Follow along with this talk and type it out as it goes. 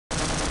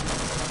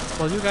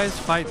While you guys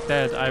fight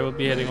that, I will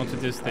be heading onto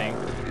this thing.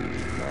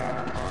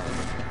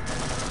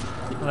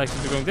 I'll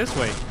actually be going this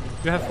way.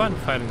 You have fun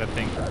fighting that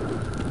thing.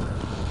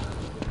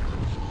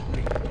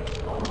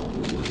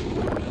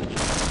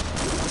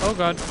 Oh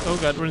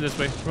god, run this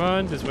way.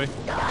 Run this way.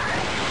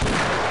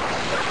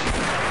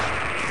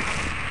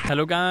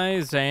 Hello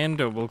guys,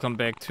 and welcome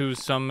back to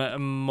some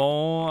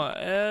more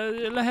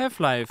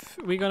Half-Life.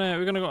 We're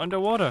gonna go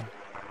underwater.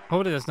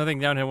 Hopefully there's nothing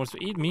down here that wants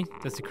to eat me.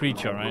 That's a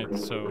creature, right?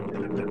 So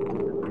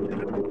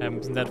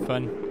isn't that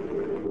fun?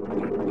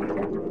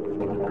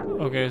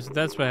 Okay, so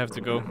that's where I have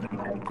to go.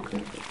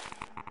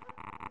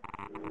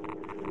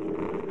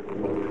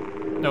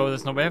 No,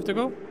 that's not where I have to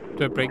go?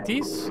 Do I break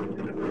these?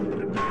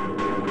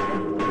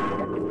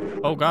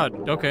 Oh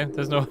god, okay,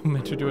 there's no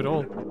meant to do at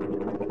all.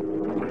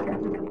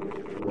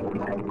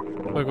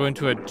 Do I go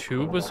into a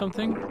tube or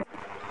something?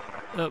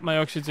 My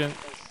oxygen.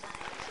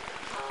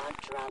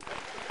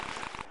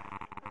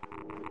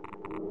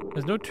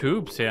 There's no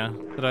tubes here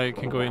that I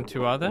can go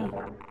into, are there?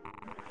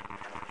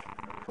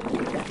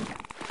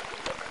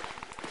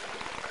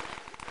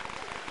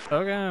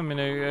 Okay, I mean,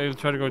 I'll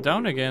try to go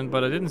down again,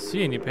 but I didn't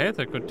see any path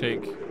I could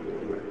take.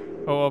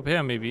 Oh, up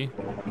here maybe.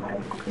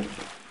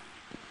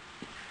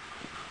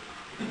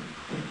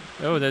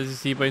 Oh, there's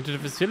a deeper into the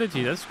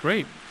facility. That's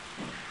great.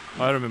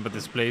 Oh, I remember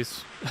this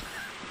place.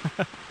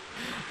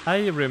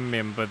 I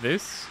remember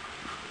this.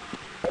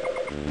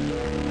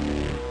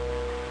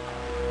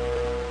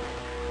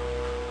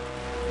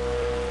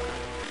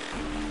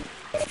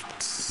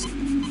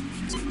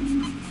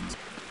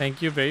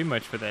 Thank you very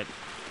much for that.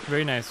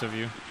 Very nice of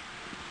you.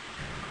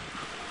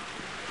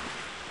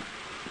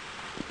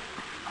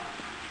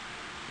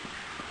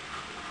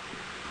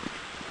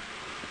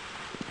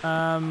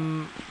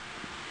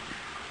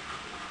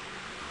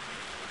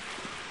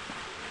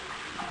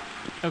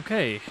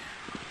 Okay.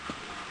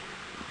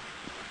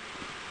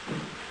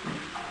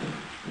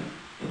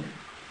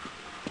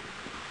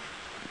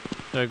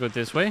 Do I go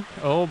this way?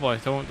 Oh boy,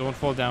 don't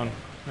fall down.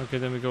 Okay,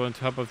 then we go on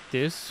top of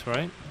this,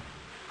 right?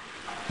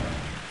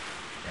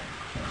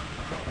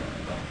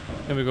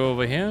 Then we go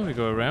over here, we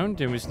go around,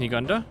 then we sneak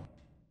under.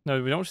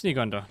 No, we don't sneak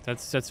under.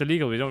 That's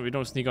illegal. We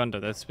don't sneak under.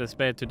 That's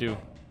bad to do.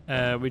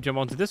 We jump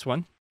onto this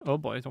one. Oh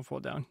boy, don't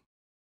fall down.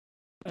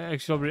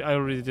 Actually, I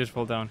already did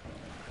fall down.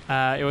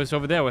 It was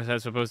over there where I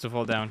was supposed to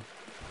fall down.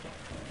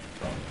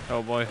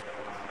 Oh boy.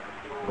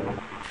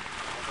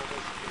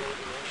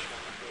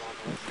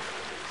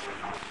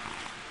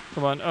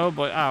 Come on. Oh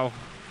boy. Ow.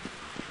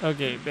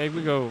 Okay, back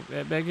we go.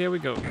 Back here we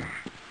go.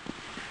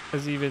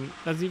 That's even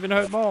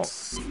hurt more.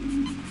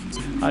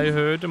 I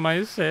hurt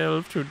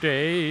myself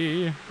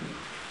today.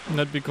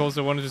 Not because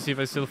I wanted to see if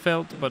I still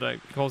felt, but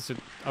because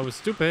I was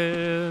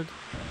stupid.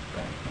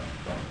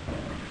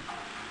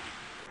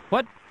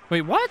 What?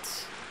 Wait,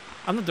 what?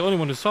 I'm not the only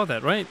one who saw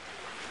that, right?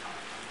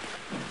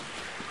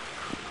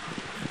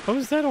 What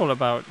was that all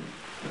about?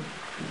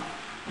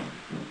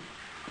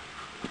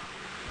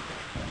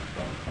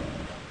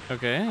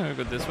 Okay, I'll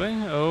go this way.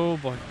 Oh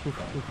boy.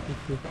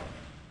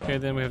 Okay,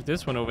 then we have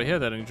this one over here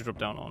that I need to drop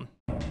down on.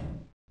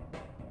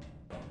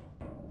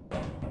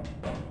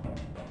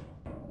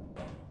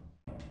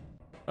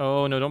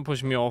 Oh no, don't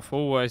push me off.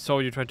 Oh, I saw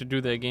you try to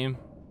do that game.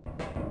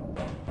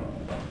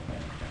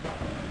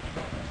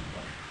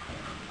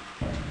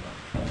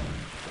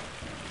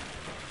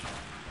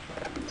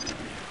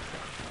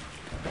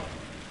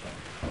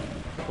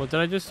 What did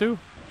I just do?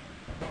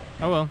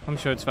 Oh well, I'm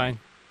sure it's fine.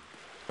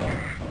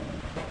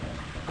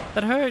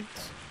 That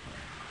hurts!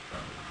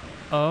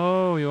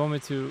 Oh, you want me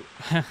to...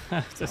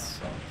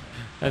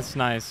 that's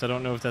nice. I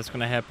don't know if that's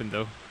gonna happen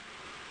though.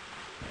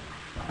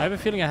 I have a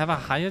feeling I have a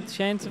higher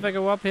chance if I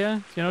go up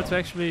here, you know, to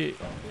actually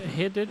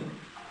hit it.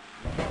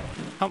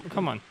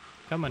 Come on.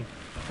 Come on.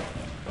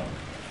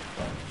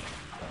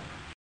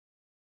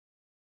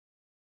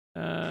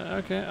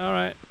 Okay,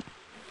 alright.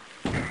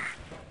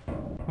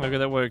 Okay,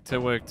 that worked,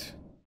 that worked.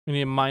 We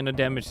need minor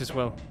damage as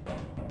well.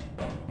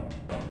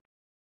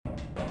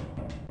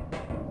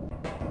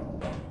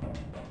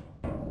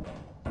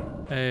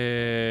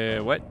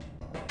 What?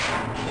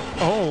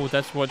 Oh,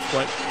 that's what?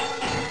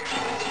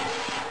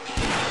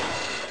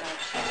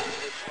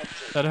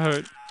 That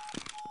hurt.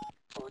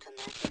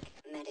 Automatic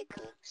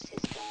medical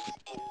systems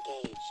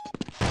engaged.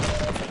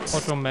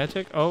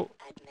 Automatic? Oh,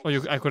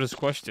 I could have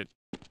squashed it.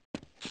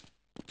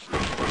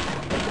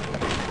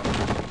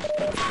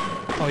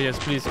 Oh yes,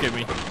 please give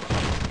me.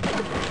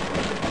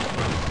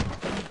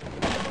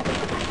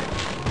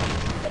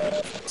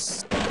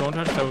 Don't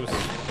touch those.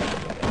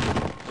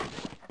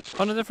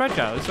 Oh no, they're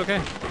fragile. It's okay.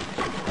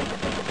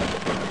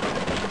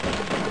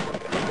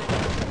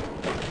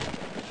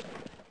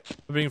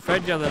 For being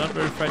fragile, they're not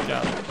very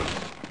fragile.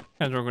 Can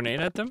I throw a grenade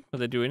at them? Will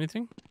they do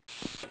anything?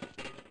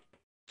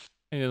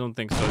 I don't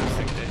think so. I just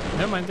think they...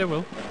 Never mind, they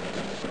will.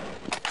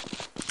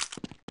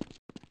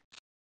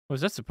 What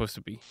was that supposed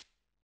to be?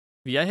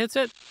 VR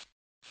headset?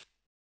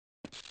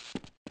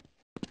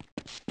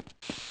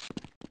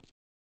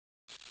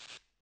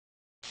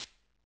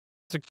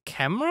 It's a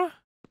camera?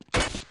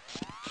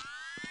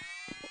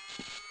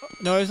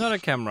 No, it's not a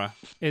camera.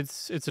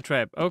 It's a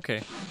trap.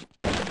 Okay.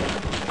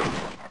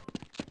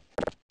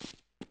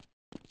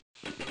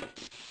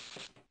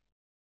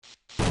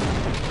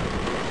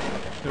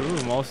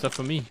 Ooh, more stuff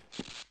for me.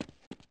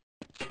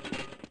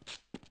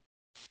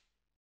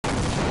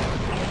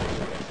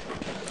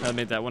 That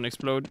made that one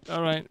explode.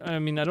 All right. I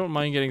mean, I don't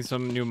mind getting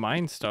some new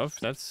mine stuff.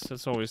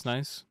 That's always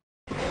nice.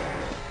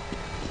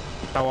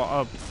 Power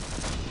up.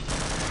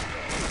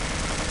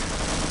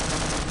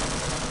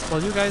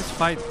 While you guys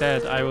fight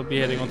that, I will be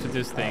heading onto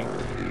this thing.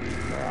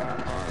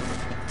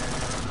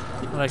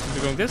 I'll actually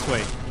be going this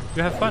way.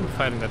 You have fun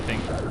fighting that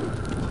thing.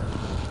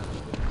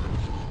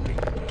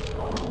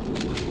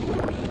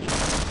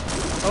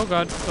 Oh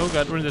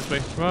god, run this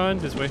way. Run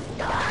this way.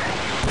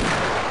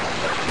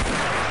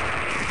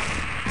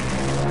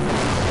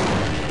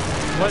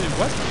 What?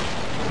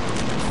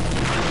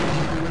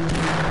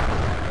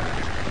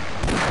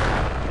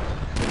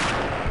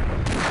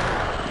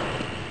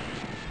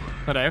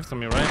 But I have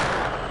some,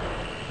 right?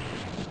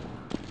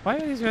 Why are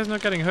these guys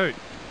not getting hurt?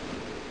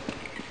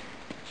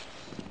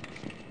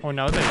 Oh,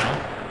 now they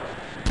are.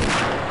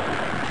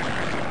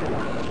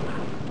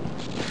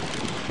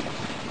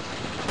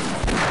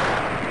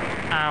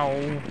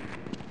 Ow.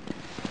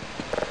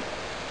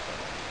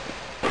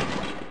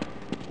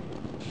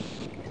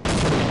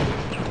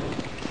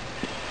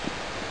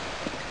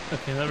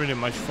 Okay, not really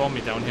much for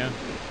me down here.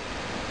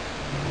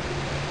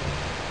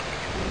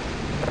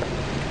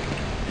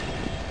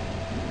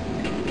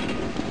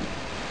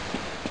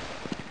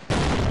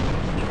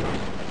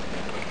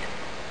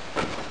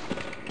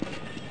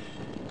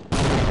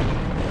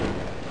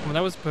 Well,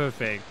 that was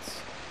perfect.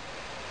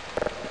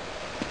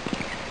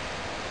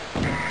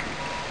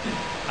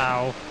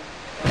 Ow.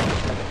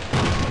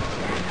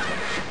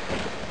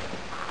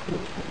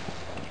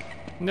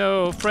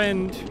 No,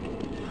 friend.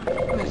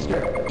 Mister,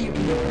 you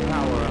can get the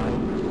power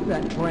on.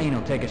 That plane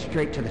will take us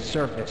straight to the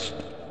surface.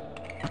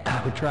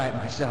 I would try it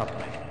myself,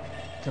 but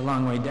it's a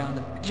long way down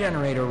the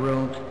generator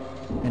room,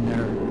 and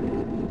there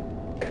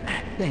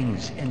are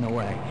things in the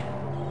way.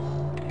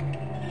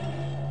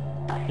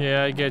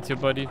 Yeah, I get you,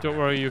 buddy. Don't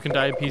worry, you can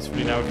die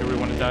peacefully now if you really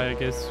want to die, I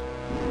guess.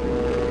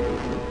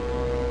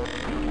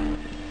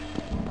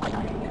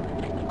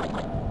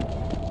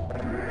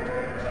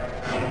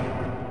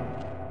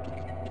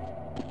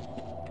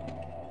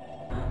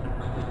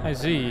 I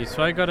see.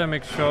 So I gotta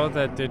make sure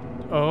that the...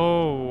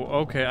 Oh,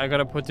 okay. I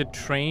gotta put the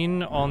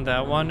train on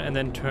that one and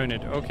then turn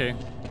it. Okay.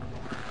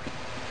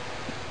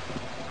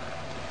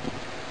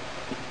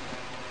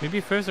 Maybe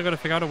first I gotta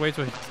figure out a way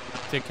to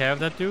take care of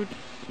that dude.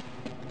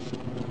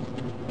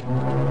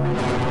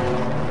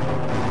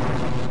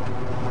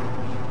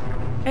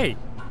 Hey!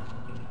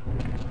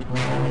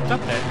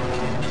 Stop that.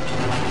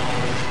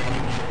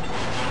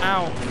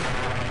 Ow!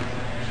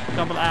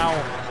 Double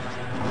ow!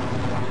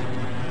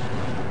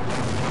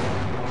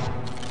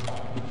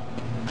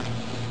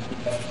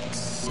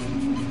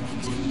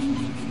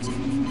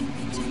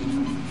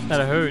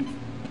 That hurt.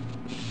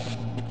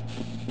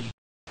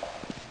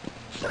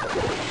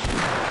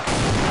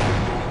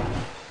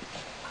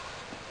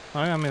 Oh,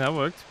 I mean, that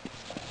worked.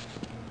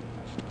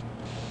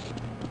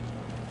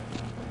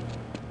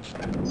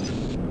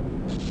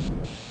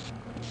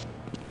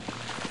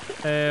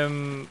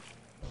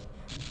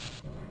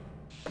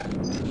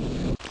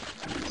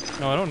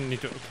 No, I don't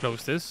need to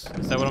close this.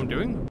 Is that what I'm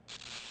doing?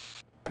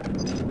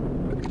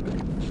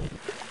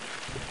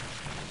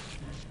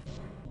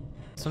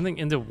 Something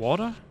in the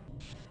water?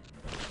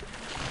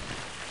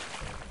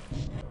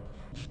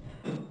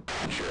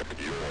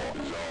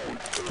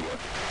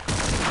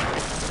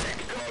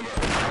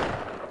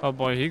 Oh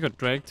boy, he got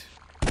dragged.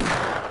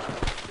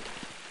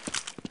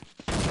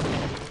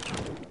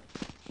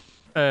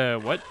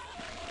 What?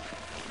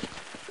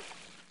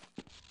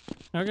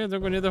 Okay,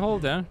 don't go near the hole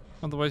there.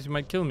 Otherwise you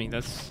might kill me.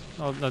 That's...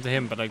 Oh, not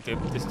him, but like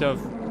the stuff.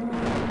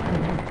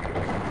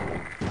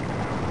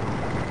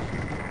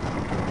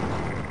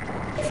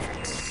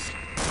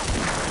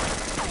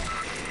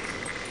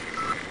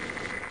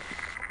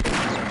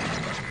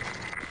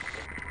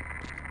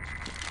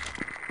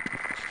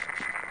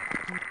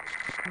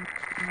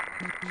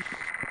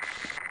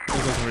 It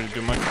doesn't really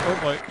do much. Oh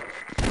boy.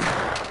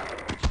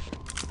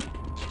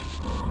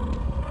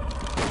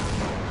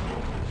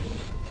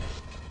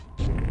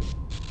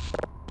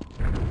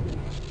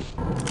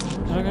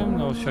 Okay,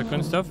 no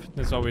shotgun stuff.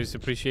 That's always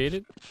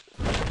appreciated.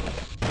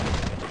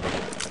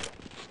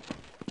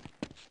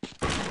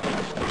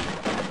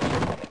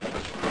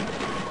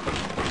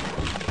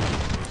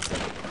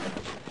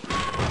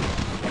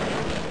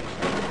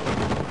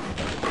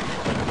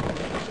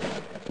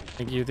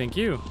 Thank you, thank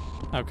you.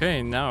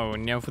 Okay,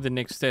 now for the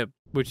next step,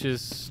 which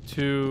is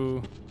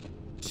to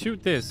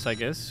shoot this, I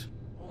guess.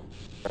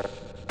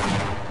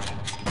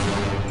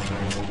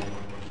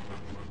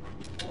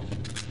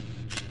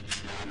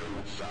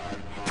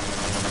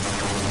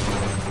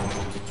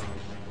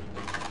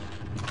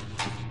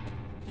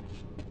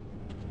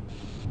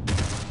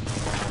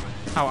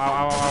 Ow, ow,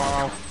 ow, ow,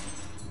 ow, ow.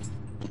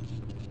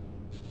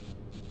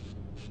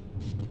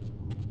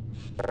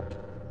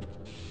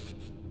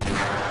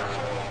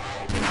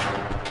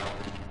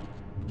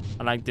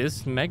 I like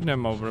this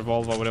Magnum or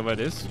revolver, whatever it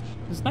is.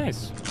 It's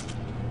nice.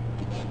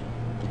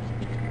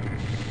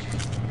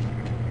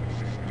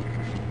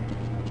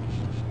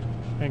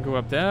 Can go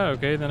up there.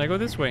 Okay, then I go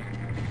this way.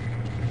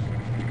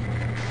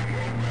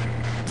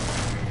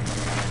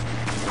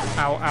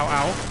 Ow, ow,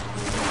 ow.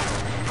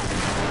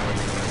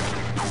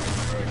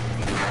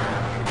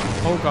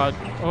 Oh god.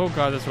 Oh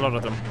god, there's a lot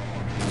of them.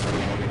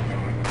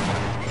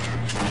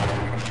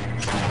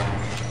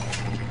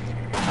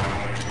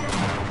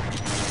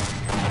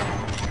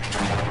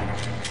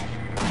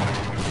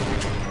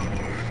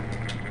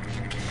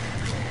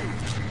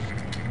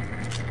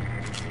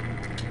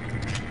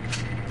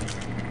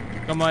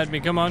 Come on at me,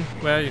 come on.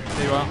 Where are you?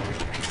 There you are.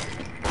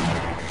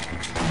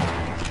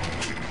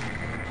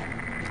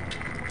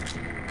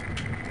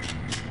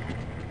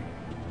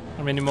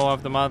 How many more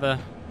of them are there?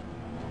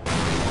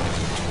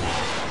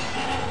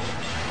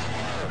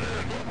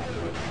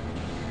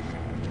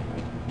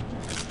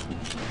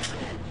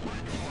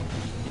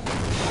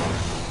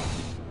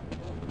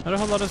 Not a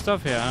whole lot of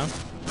stuff here, huh?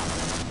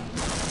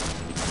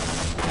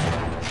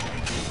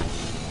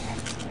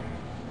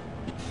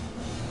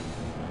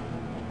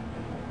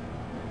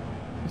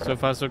 So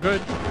far, so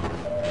good.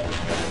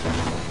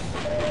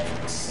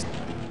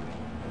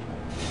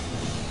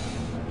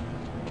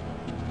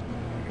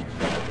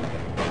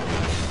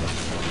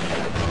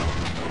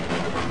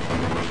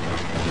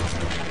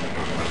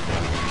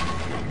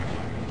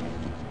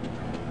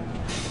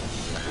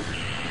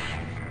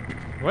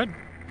 What?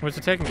 What's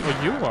attacking?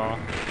 Oh, you are.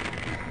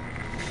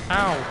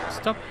 Ow!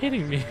 Stop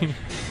hitting me.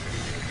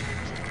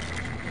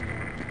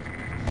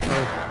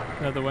 Oh,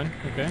 another one.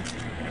 Okay.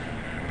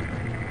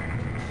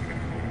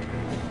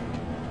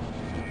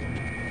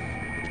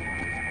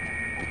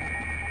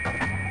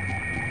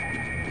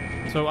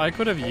 So I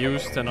could have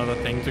used another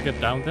thing to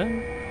get down there?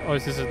 Or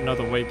is this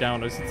another way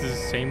down? Or is this the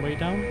same way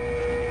down?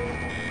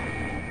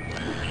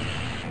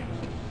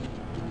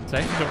 I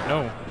actually don't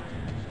know.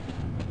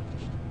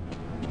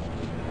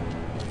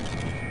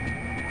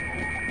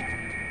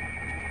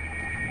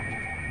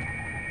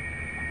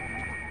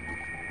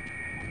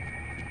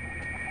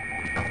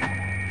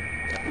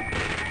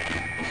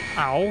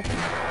 Ow.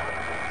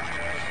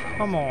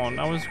 Come on,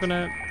 I was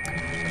gonna...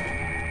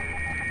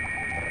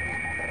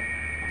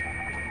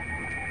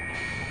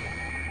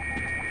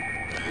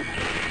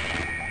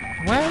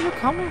 Where are you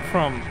coming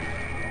from?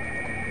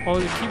 Oh,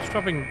 it keeps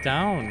dropping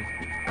down.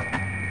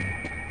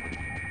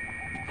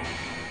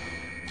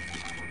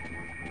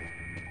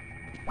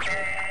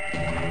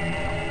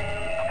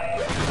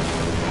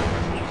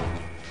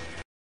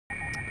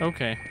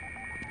 Okay.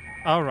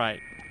 All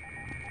right.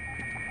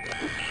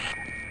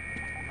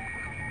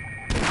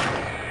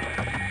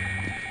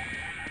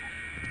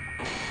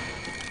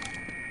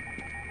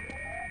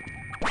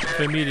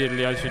 So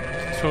immediately I should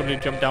totally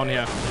jump down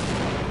here.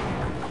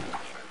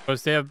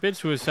 Because they are a bit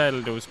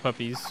suicidal, those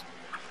puppies.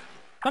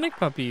 Sonic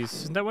puppies,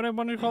 isn't that what I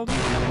want to call them?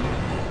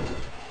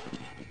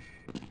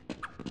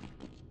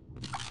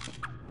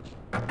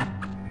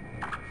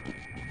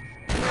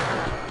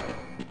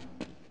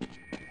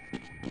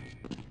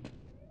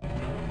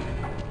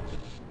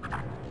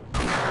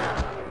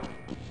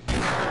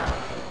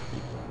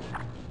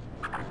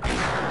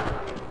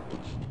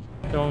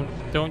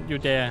 Don't you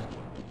dare.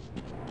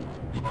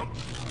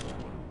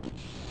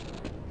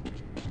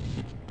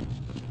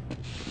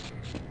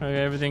 Okay,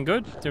 everything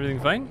good? Everything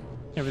fine?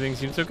 Everything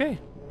seems okay.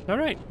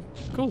 Alright,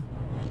 cool.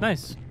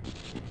 Nice.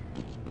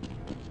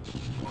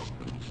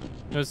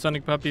 No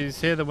Sonic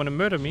puppies here that want to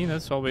murder me,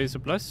 that's always a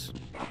plus.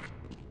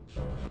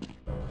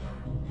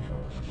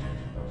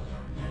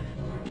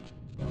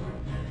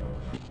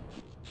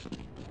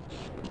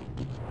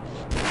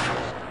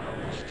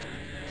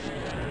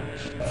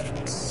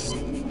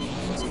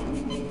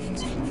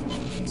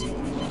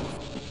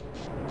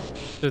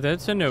 So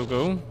that's a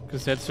no-go,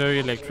 because that's very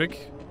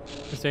electric.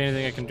 Is there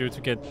anything I can do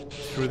to get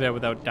through there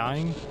without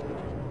dying?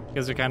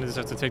 Because I kind of just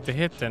have to take the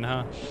hit then,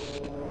 huh?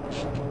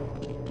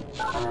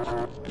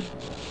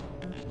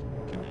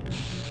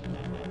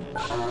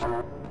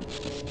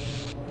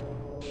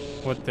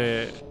 What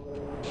the...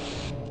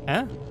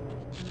 Huh?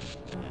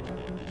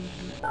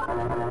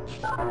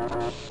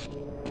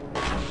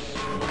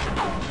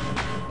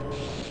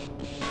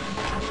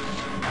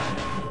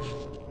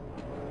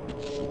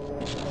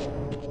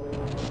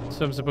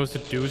 So I'm supposed to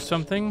do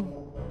something?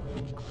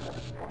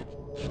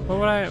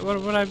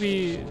 What would I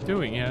be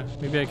doing? Yeah,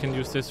 maybe I can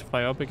use this to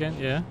fly up again.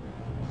 Yeah.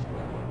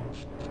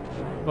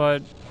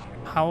 But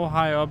how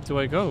high up do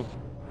I go?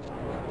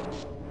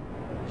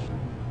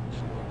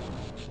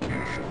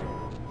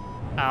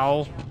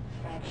 Ow.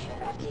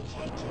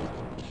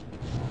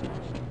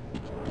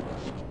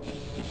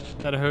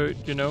 That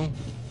hurt, you know.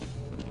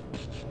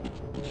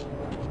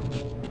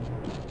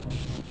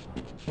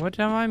 What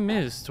have I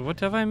missed? What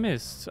have I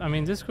missed? I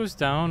mean, this goes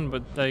down,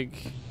 but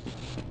like...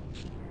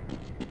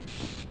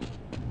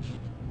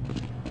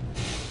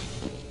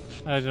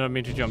 I did not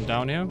mean to jump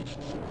down here.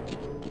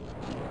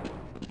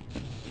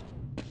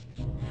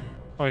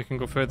 Oh, I can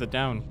go further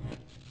down.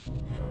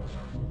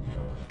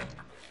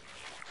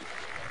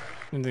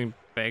 Anything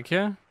back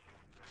here?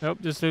 Nope,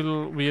 just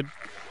little weird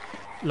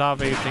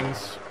larvae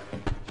things.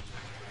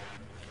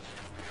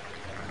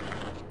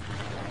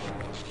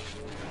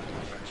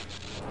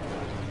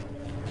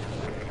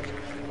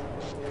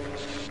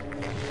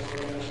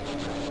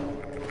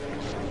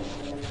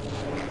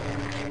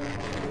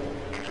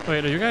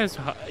 Wait, are you guys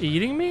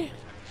eating me?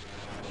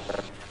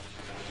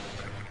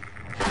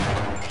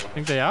 I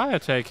think they are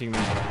attacking me.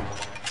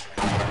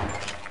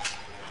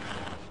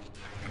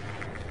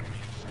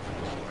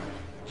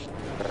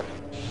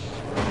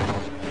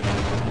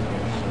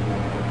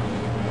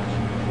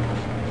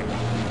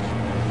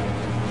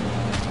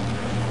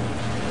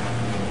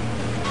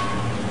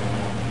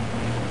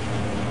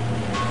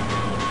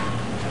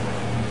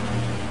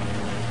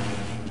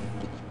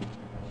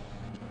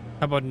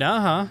 How about now,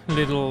 huh?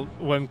 Little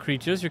worm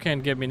creatures, you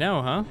can't get me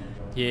now, huh?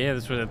 Yeah,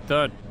 that's what I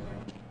thought.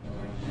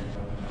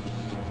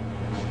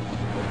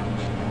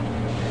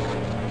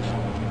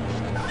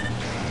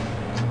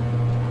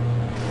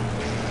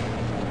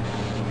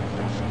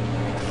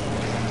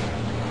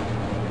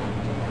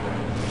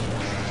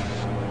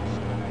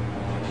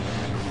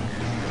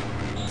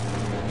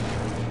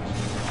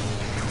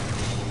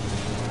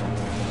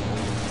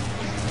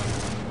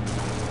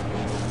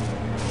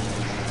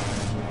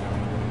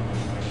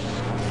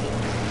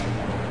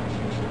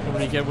 Don't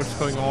really get what's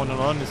going on,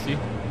 honestly.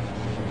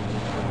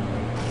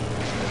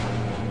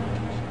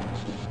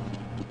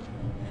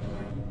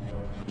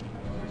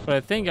 But I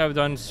think I've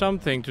done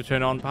something to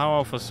turn on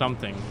power for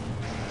something.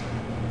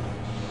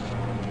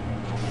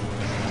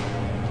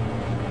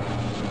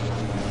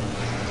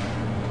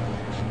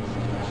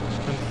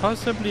 And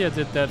possibly I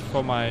did that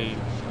for my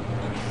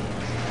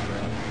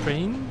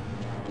train?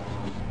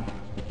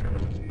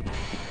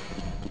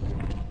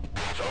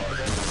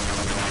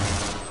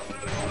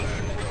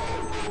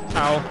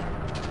 Ow.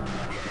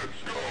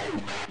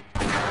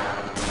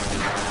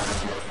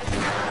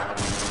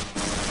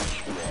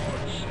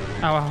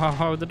 Ow, ow, ow,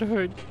 ow, that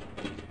hurt.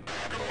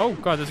 Oh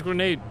god, there's a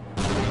grenade.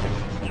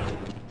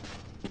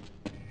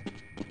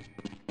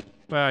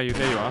 Where are you?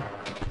 There you are.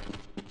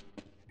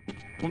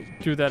 Don't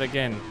do that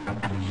again.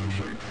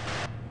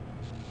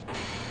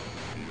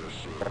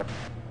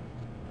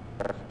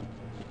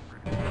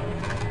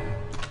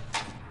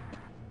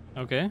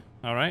 Okay,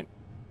 alright.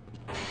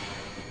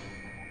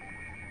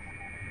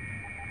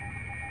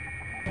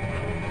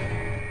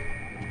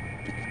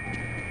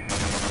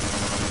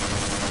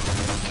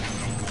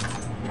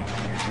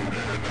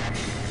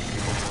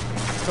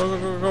 Go, go,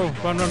 go, go.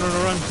 Run, run, run,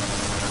 run.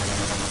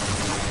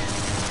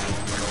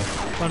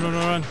 Run, run,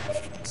 run, run.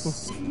 Ooh.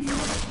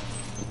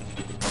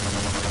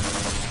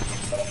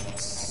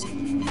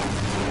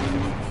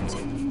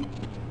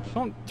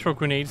 Don't throw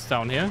grenades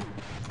down here.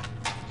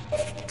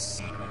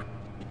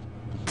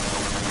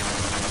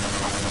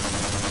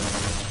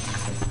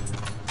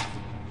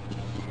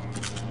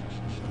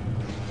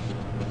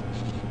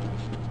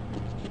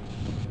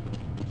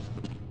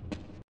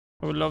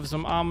 I would love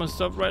some armor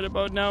stuff right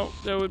about now.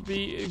 That would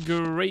be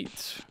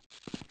great.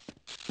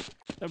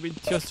 That'd be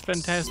just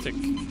fantastic.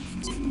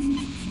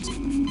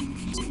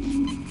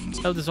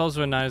 Health is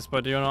also nice,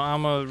 but you know,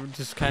 armor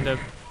just kind of...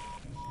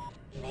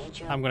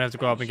 I'm gonna have to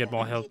go up and get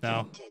more health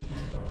now.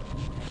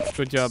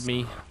 Good job,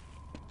 me.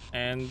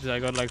 And I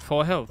got like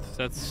 4 health.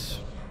 That's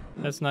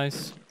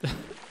nice.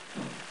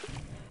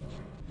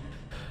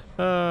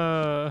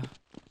 Yeah,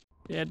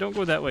 don't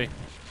go that way.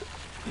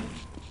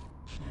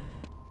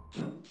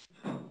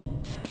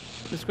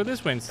 Let's go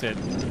this way instead.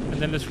 And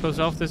then let's close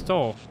off this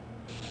door.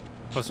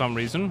 For some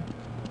reason.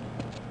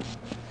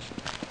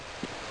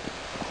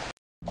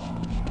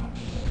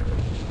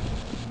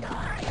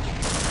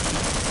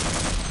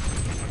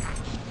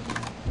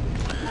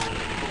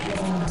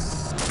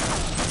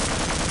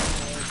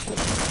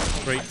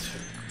 Great.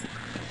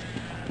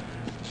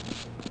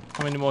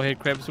 How many more head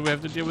crabs do we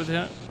have to deal with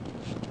here?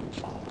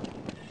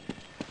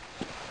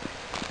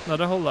 Not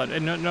a whole lot.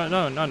 No.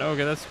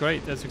 Okay, that's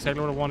great. That's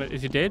exactly what I wanted.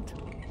 Is he dead?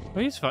 Oh,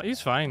 he's fine. He's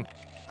fine.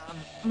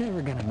 I'm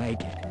never gonna make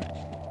it.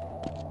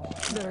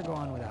 Better go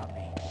on without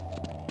me.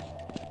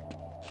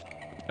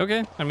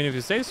 Okay, I mean, if you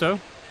say so.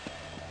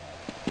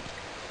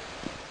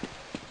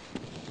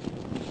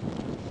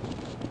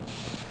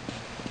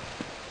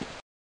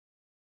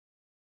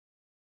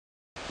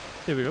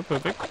 There we go,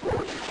 perfect.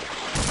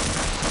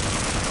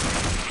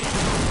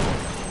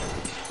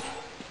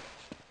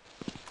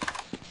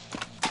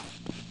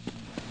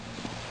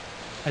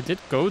 I did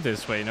go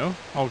this way, no?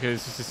 Okay,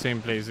 this is the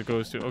same place it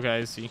goes to. Okay,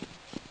 I see.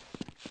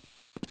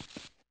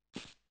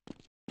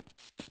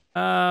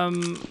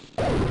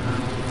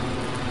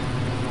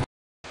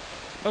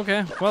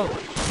 Okay, well.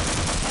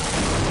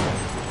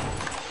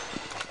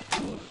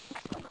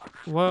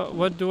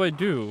 What do I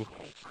do?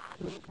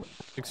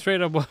 Like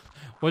straight up,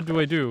 what do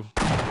I do?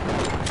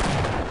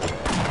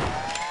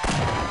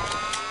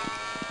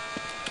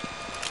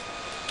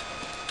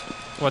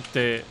 What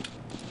the...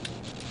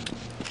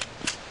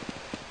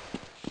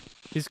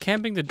 He's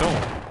camping the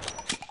door.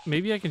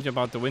 Maybe I can jump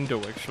out the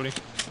window, actually.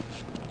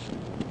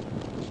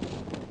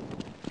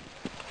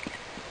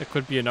 That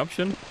could be an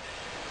option.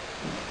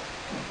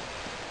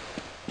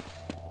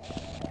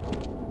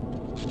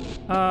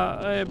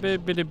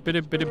 Biddy.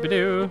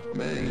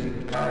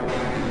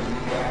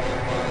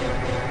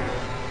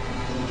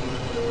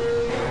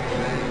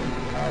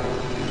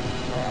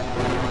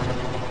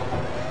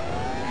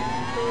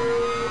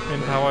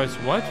 Main power is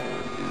what?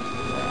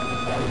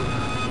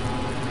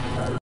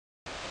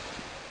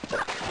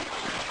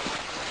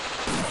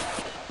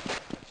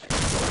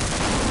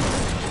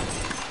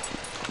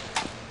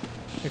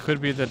 It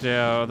could be that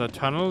there are other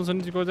tunnels I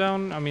need to go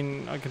down. I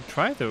mean, I can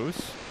try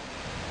those.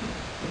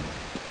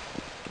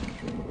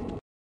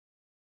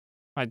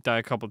 Might die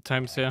a couple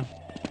times here.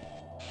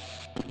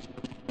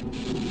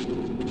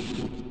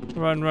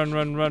 Run.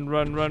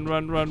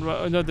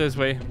 Oh, not this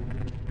way.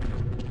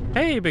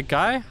 Hey, big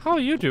guy. How are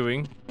you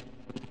doing?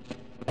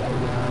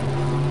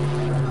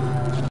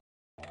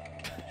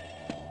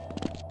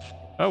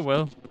 Oh,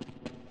 well.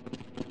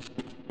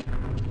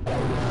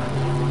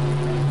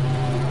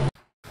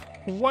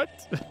 What?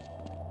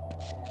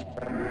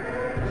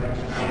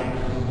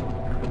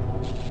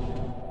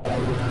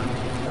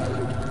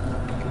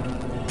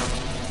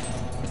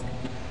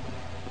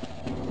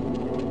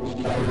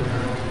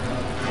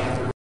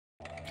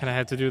 Can I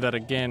have to do that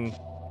again?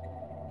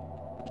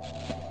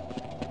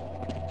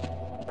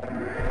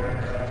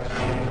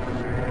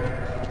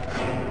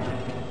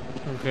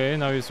 Okay,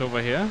 now he's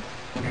over here.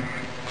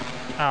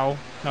 Ow.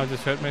 Now I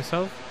just hurt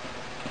myself.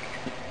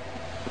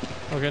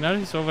 Okay, now that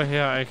he's over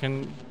here, I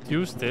can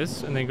use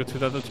this and then go to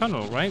the other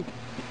tunnel, right?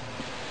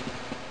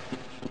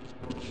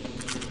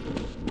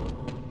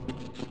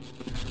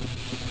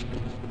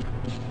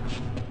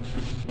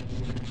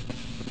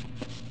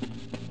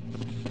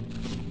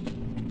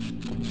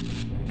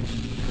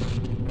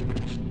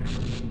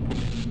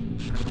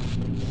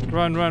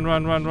 Run.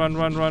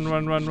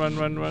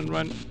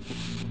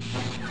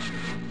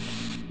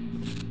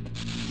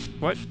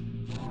 What?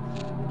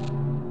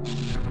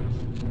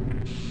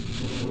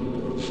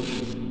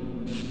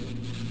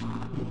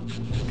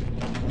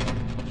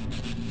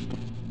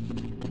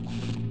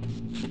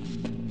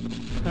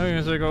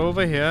 Okay, so I go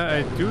over here,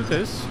 I do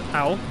this.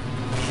 Ow.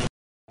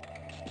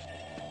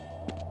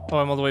 Oh,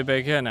 I'm all the way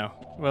back here now.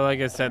 Well, I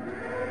guess that...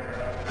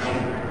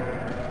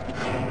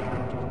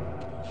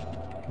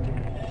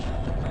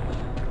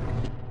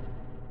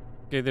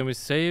 Okay, then we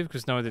save,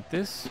 because now I did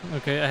this.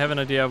 Okay, I have an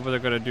idea of what I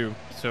gotta do,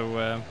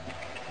 so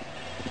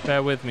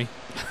bear with me.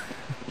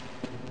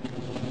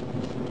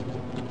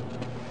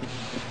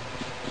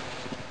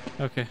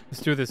 Okay, let's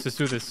do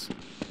this.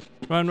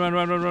 Run.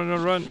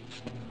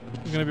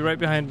 He's gonna be right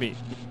behind me.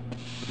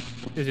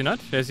 Is he not?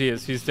 Yes, he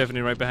is. He's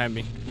definitely right behind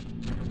me.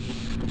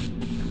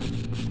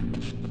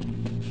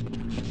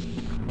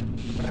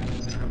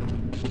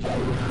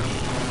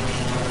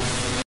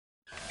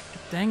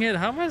 Dang it,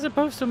 how am I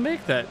supposed to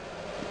make that?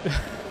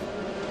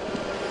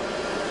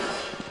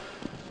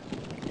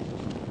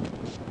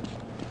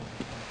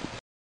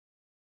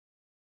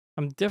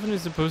 I'm definitely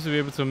supposed to be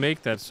able to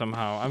make that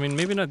somehow. I mean,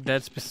 maybe not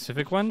that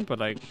specific one, but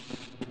like...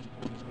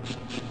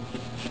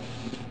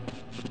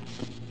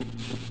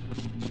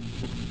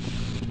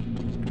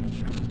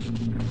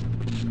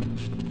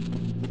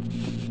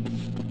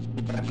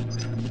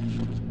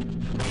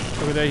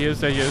 Okay, there he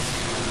is.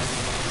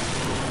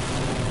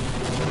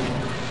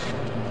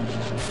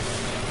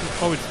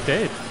 Oh, it's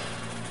dead.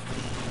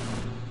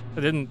 I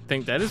didn't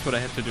think that is what I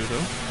had to do,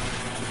 though.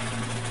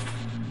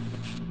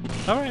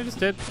 Alright, it's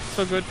dead.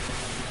 So good.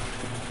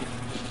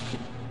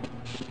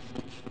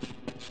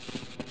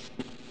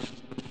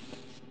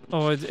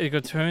 Oh, it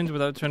got turned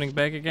without turning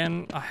back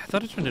again? I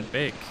thought it turned it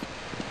back.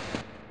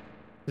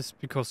 Just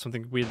because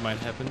something weird might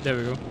happen. There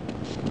we go.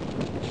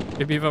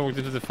 Maybe if I walked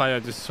into the fire, I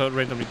just so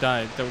randomly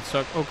died. That would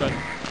suck. Oh god.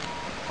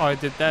 Oh, I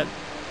did that.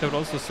 That would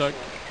also suck.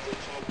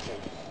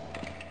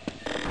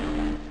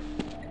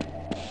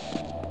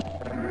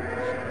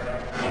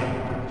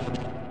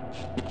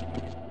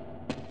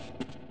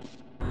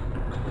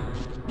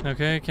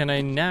 Okay, can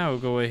I now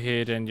go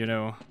ahead and, you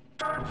know...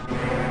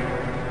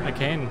 I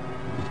can.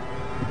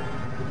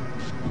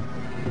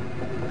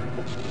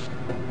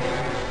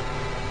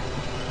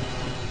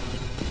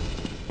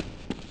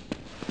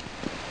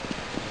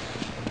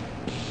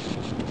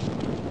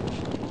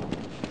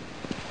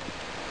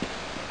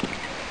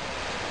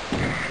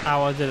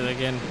 Ow, I did it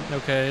again.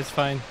 Okay, it's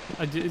fine.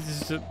 This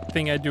is a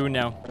thing I do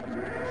now.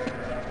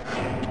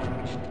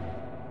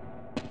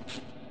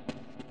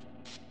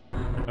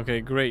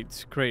 Okay,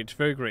 great,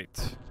 very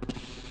great.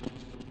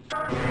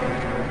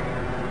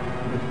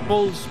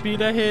 Full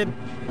speed ahead.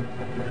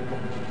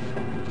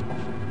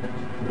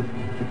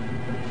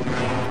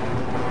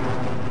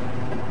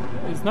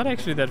 It's not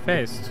actually that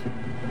fast.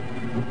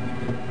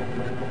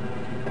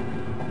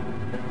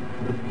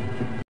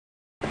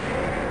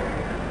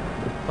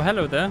 Oh,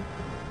 hello there.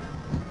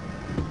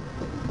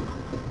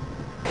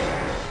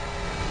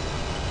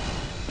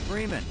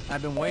 Freeman,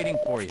 I've been waiting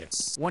for you.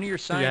 One of your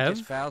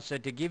scientist pals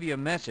said to give you a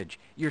message.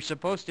 You're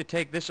supposed to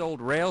take this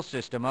old rail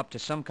system up to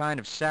some kind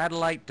of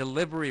satellite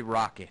delivery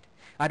rocket.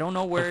 I don't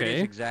know where it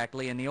is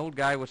exactly, and the old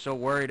guy was so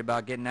worried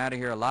about getting out of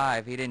here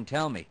alive, he didn't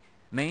tell me.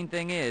 Main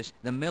thing is,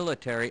 the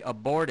military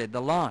aborted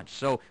the launch,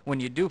 so when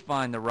you do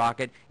find the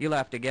rocket, you'll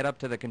have to get up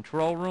to the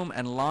control room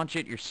and launch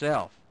it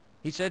yourself.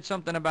 He said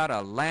something about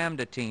a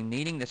Lambda team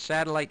needing the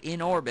satellite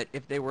in orbit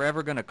if they were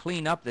ever gonna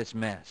clean up this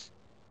mess.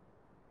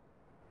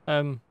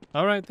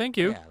 All right, thank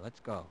you. Yeah, let's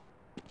go.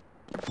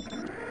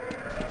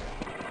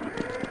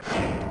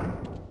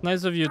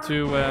 Nice of you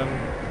to,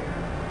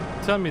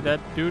 tell me that,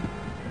 dude.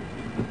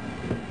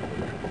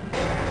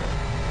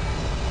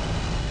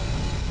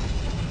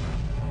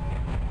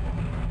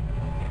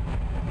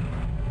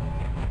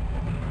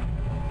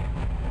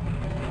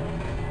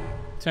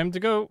 Time to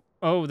go.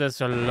 Oh, there's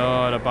a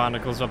lot of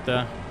barnacles up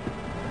there.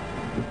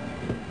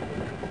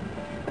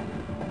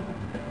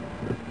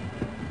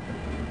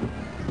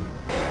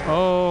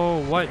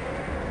 Oh, what?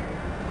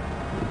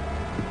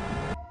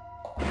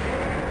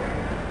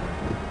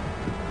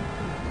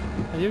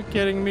 Are you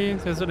kidding me?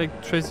 There's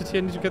electricity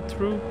I need to get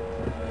through?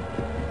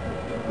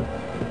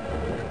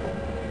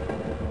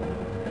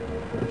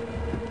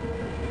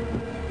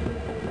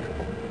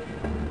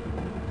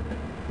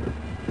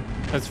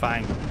 That's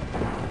fine.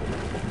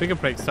 We can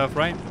break stuff,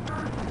 right?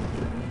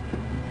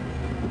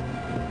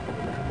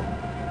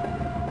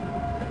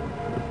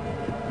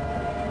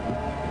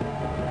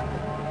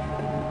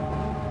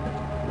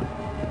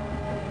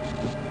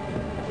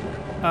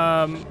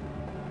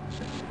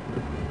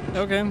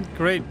 Okay,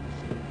 great.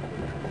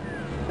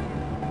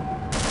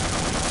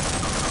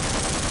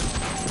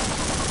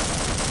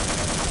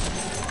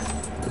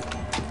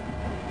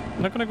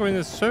 I'm not gonna go in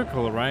this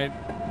circle, right?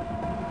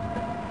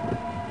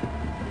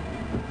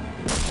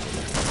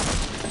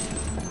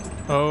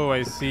 Oh,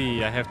 I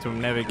see. I have to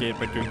navigate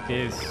by doing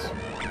this.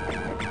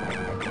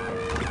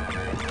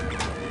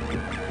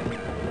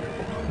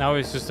 Now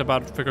it's just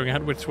about figuring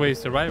out which way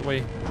is the right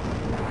way.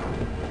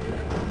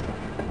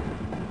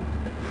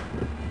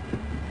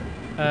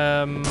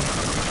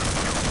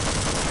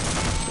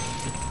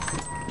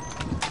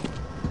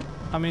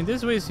 I mean,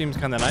 this way seems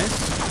kind of nice.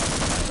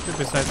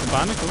 Besides the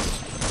barnacles.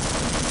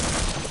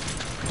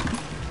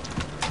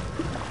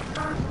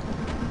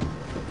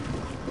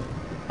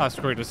 Ah,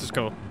 screw it. Let's just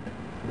go.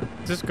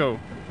 Just go.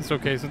 It's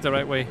okay. It's not the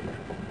right way.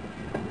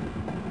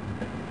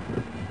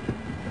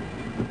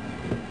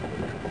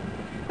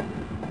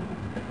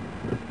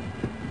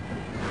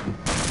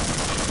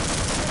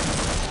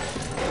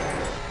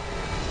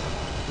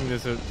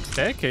 There's a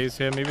staircase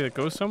here. Maybe it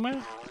goes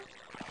somewhere?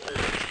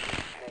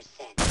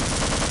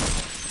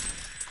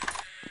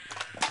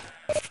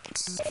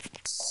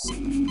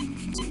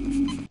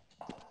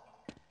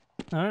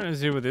 Alright, let's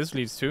see what this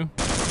leads to.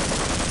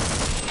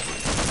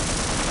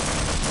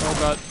 Oh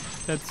god,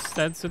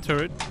 that's a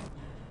turret.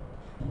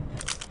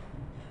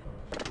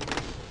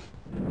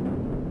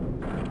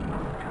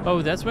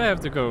 Oh, that's where I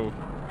have to go.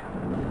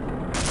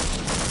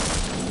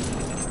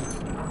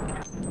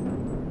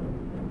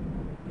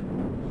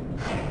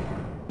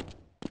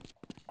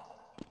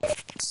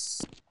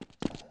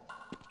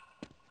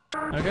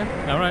 Okay,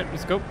 alright,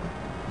 let's go.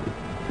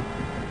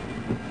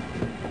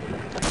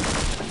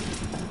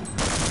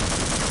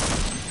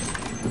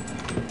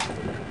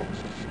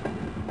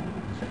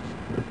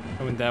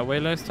 I went that way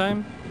last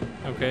time.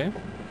 Okay,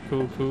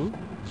 cool, cool.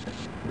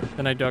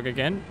 Then I dug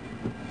again.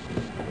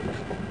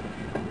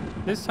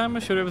 This time I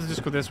should be able to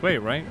just go this way,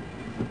 right?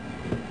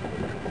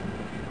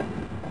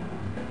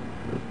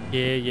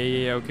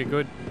 Yeah, okay,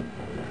 good.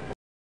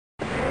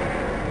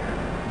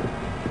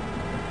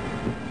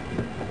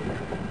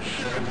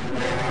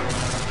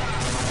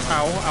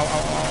 Ow, ow,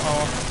 ow, ow,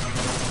 ow.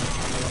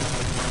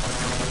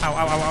 Ow,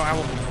 ow, ow, ow,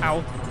 ow,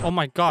 ow. Oh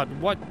my god,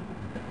 what?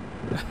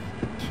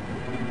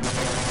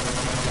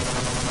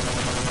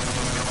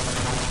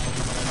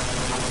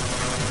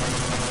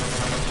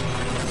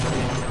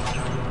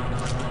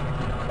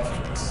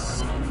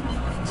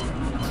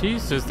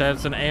 Jesus,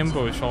 that's an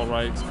ambush,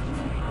 alright.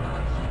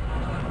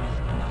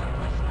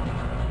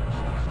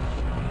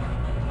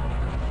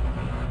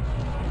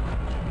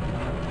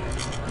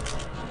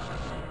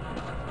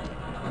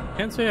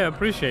 Can't say I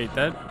appreciate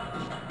that.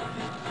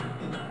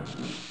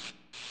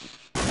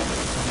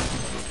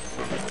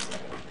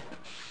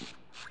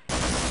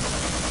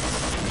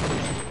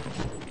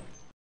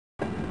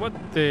 What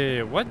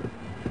the... what?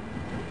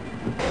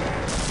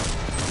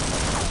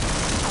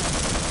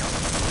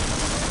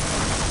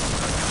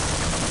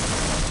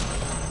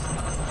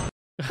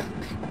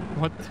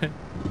 What the...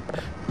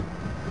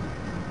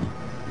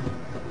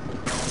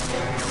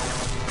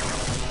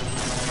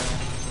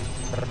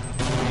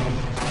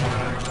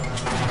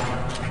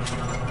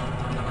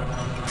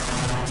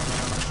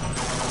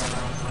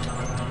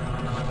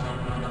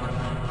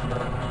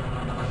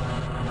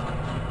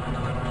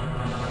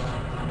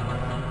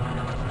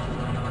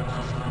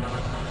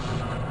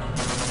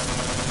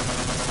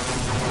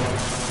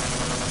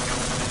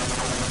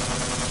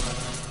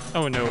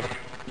 Oh no.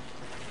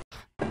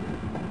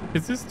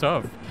 This is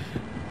tough.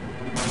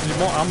 I need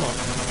more ammo.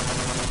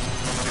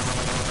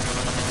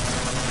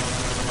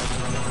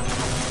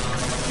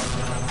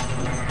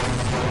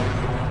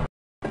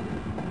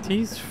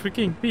 These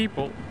freaking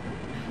people.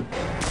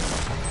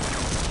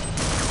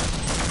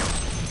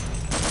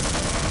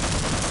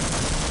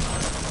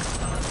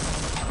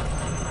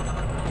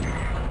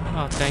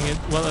 Oh, dang it.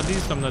 Well, at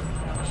least I'm not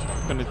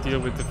gonna deal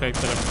with the fact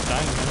that I'm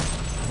dying now.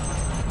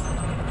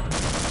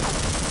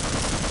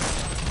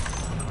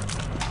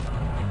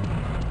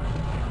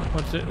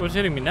 What's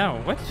hitting me now?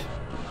 What?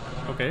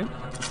 Okay.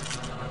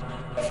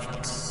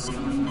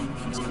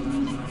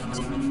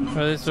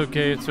 Well, it's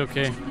okay, it's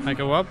okay. I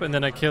go up and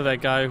then I kill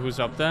that guy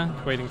who's up there,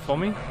 waiting for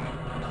me.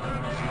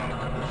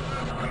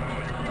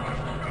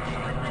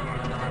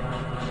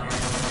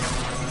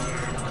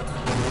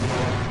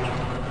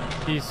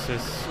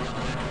 Jesus.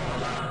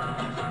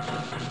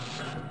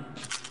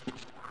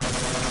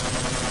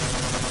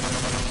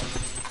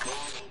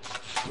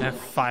 I have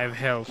 5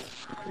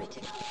 health.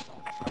 Critical.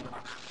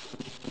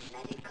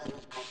 Medical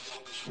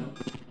attention.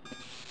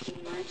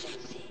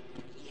 Emergency.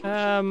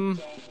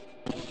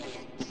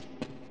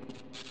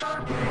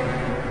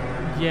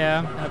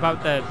 Yeah,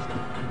 about that.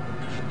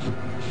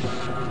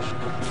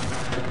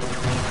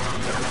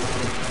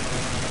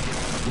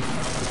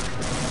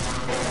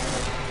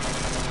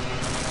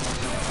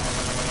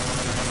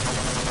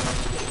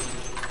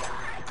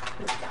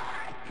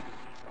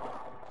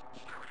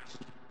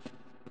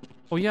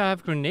 Oh yeah, I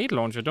have grenade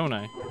launcher, don't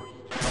I?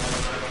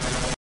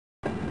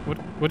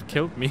 What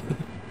killed me?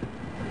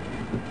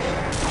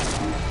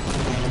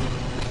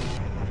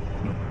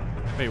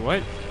 Wait,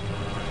 what?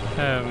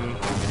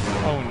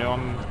 Oh no,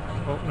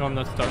 I'm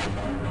not stuck.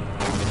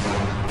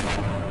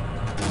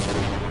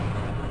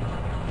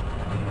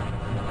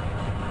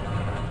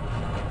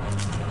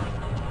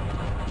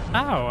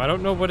 Ow, I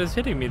don't know what is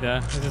hitting me there.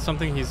 Is it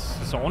something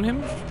he's on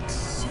him?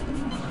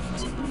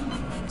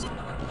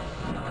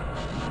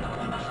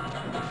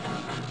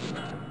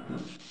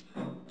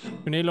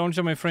 Grenade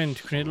launcher, my friend.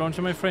 Grenade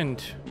launcher, my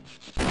friend.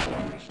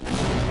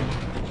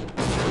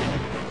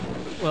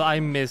 Well,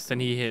 I missed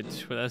and he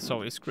hit, but that's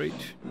always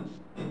great.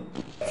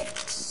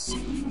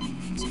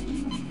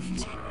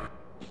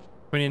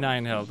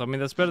 29 health. I mean,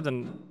 that's better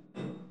than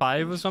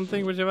 5 or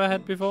something, whichever I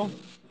had before.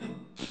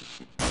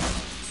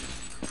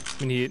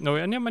 I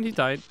mean, he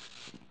died.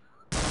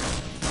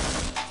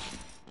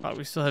 But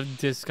we still have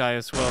this guy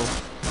as well.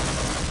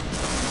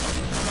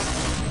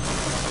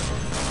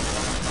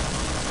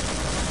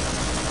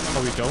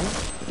 Oh, we don't?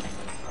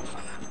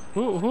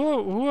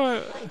 Who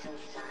are...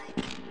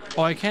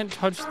 Oh, I can't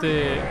touch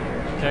the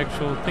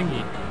actual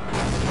thingy.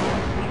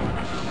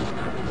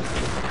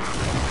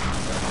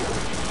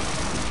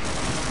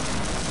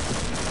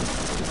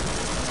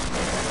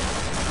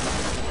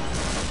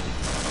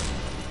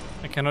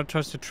 I cannot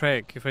touch the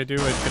track. If I do, it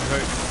can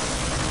hurt.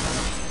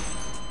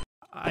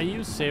 Are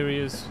you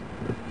serious?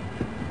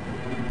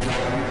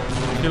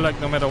 I feel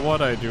like no matter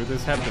what I do,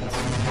 this happens.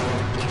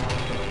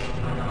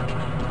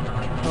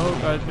 Oh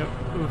god, no.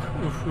 Oof,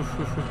 oof, oof,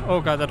 oof, oof. Oh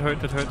god, that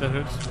hurts.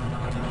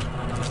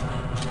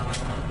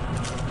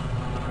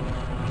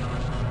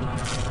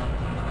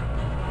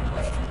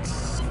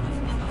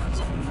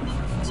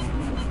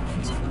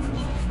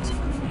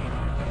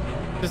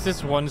 There's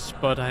this one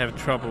spot I have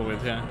trouble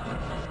with here.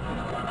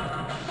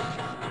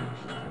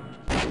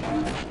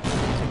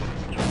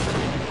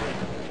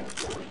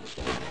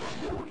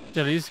 Did I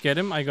at least get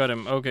him? I got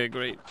him. Okay,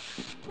 great.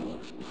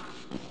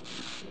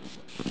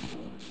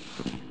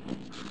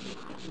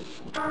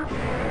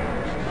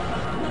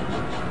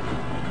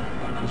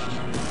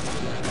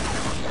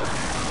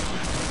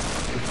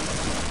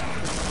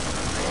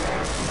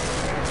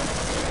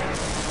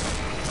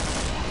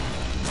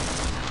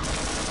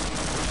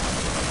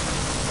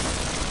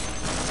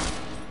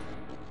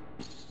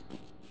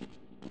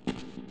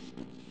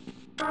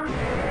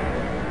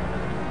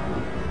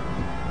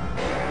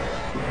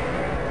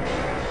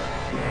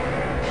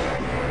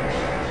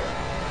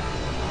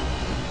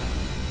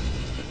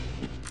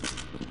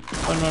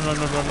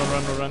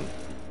 Run.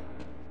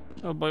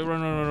 Oh boy,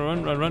 run.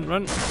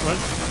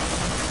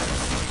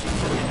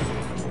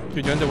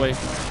 Dude, you're in the way.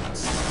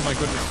 Oh my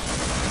goodness.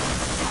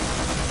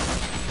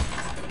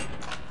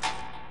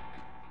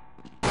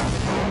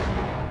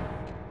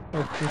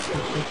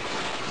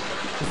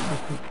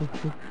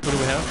 What do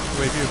we have?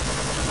 Wait, you.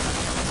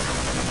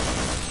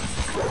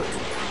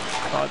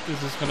 God,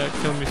 this is gonna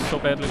kill me so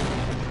badly.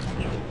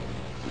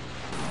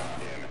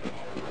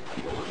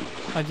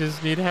 I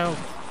just need help.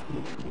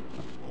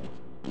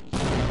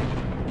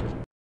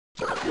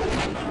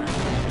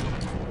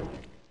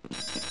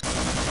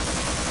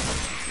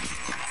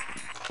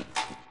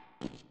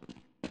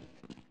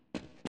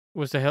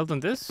 Was the health on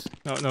this?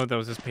 No, that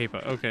was just paper.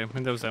 Okay,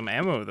 and there was some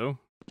ammo though.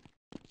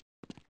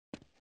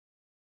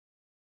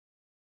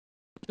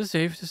 Just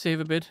save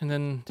a bit, and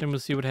then we'll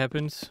see what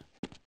happens.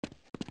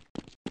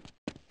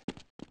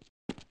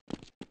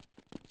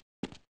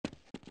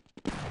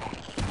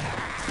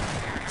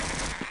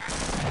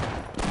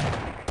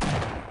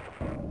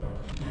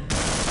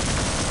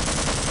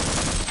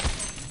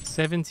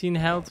 $17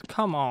 health?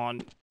 Come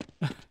on.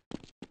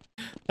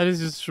 That is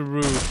just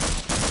rude.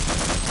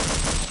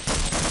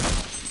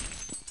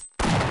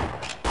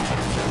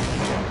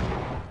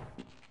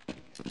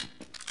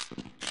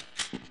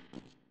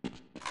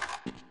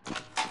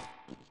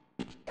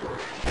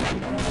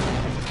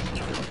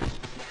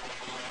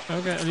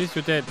 Okay, at least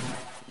you're dead.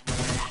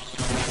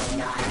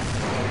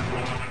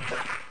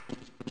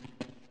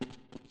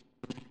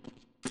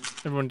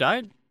 Everyone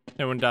died?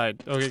 Everyone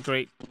died. Okay,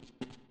 great.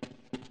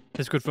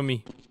 That's good for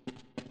me.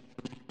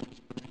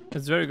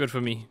 That's very good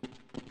for me.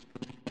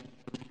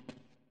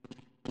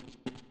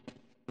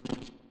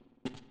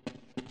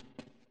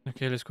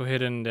 Okay, let's go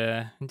ahead and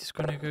I'm just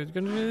gonna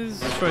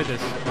destroy this.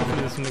 Hopefully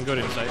there's something good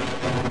inside.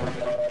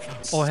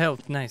 Oh,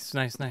 health. Nice,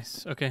 nice,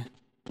 nice. Okay.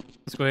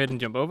 Let's go ahead and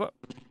jump over.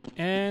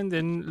 And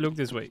then look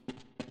this way.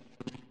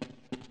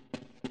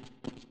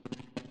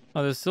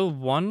 Oh, there's still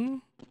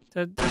one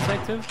that's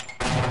active?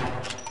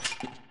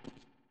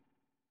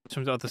 It's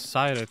from the other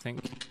side, I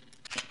think.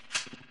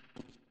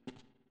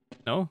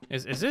 No?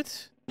 Is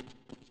it?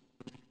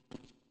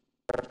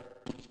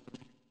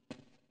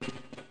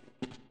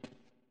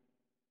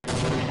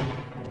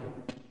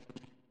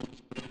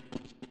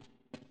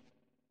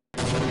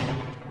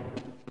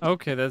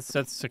 Okay,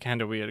 that's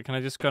kind of weird. Can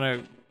I just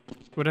gonna...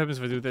 What happens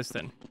if I do this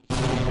then?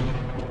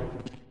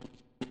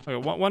 Okay,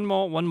 one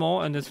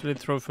more, and just let it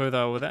throw further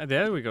over there.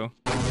 There we go.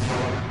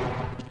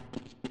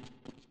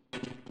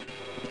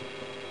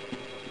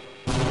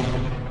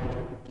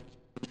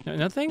 No,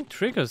 nothing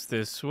triggers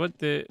this.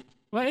 What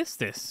is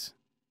this?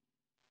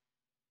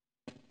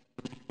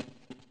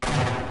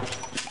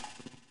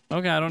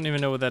 Okay, I don't even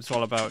know what that's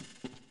all about.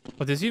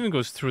 Oh, this even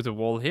goes through the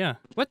wall here.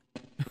 What?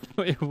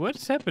 Wait,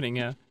 what's happening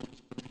here?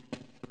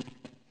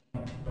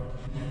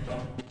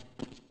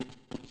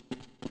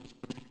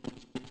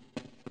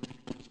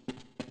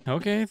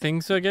 Okay,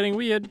 things are getting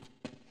weird.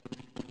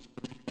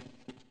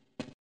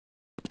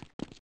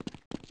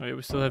 Oh yeah,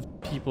 we still have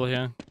people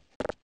here.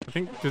 I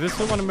think, do they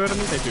still want to murder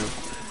me? They do.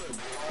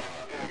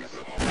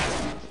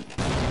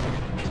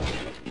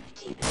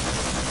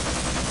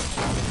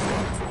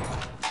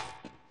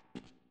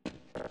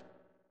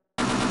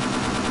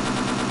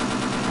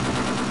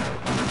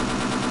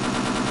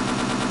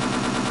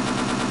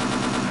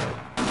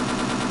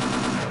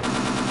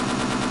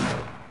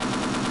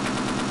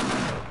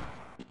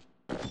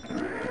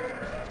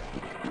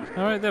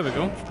 Alright, there we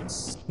go.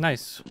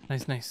 Nice,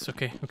 nice, nice.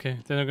 Okay, okay.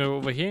 Then I'll go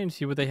over here and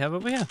see what they have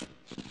over here.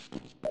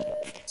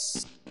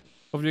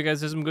 Hopefully you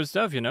guys have some good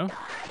stuff, you know?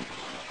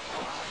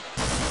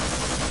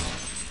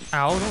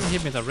 Ow, don't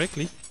hit me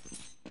directly.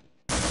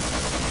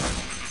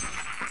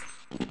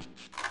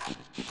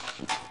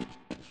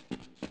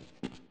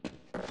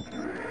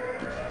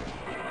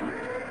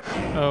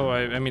 Oh,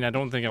 I mean, I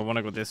don't think I want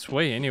to go this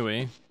way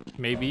anyway.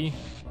 Maybe.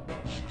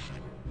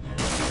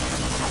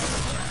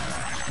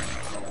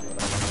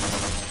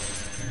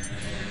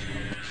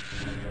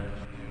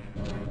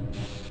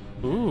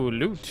 Ooh,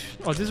 loot.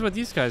 Oh, this is where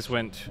these guys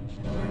went.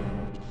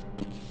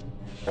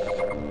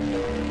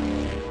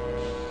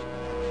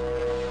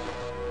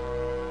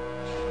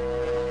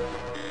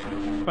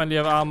 Finally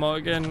have armor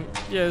again.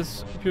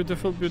 Yes,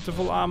 beautiful,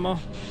 beautiful armor.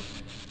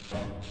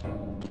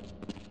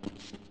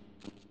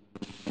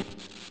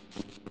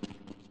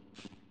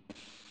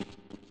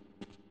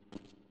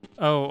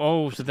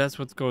 Oh, so that's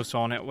what goes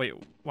on it. Wait,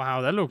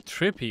 wow, that looked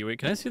trippy. Wait,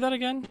 can I see that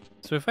again?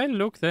 So if I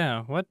look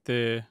there, what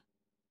the...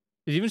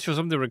 It even shows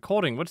up the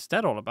recording. What's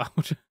that all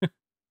about? That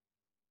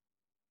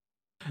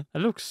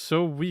looks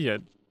so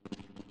weird.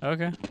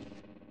 Okay.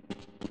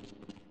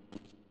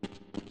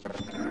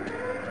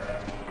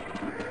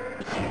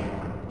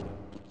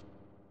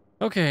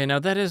 Okay, now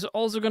that is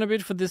also gonna be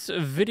it for this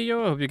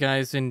video. I hope you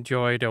guys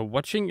enjoyed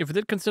watching. If you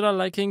did, consider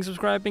liking,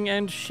 subscribing,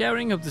 and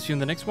sharing. Hope to see you in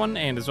the next one.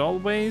 And as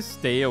always,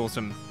 stay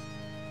awesome.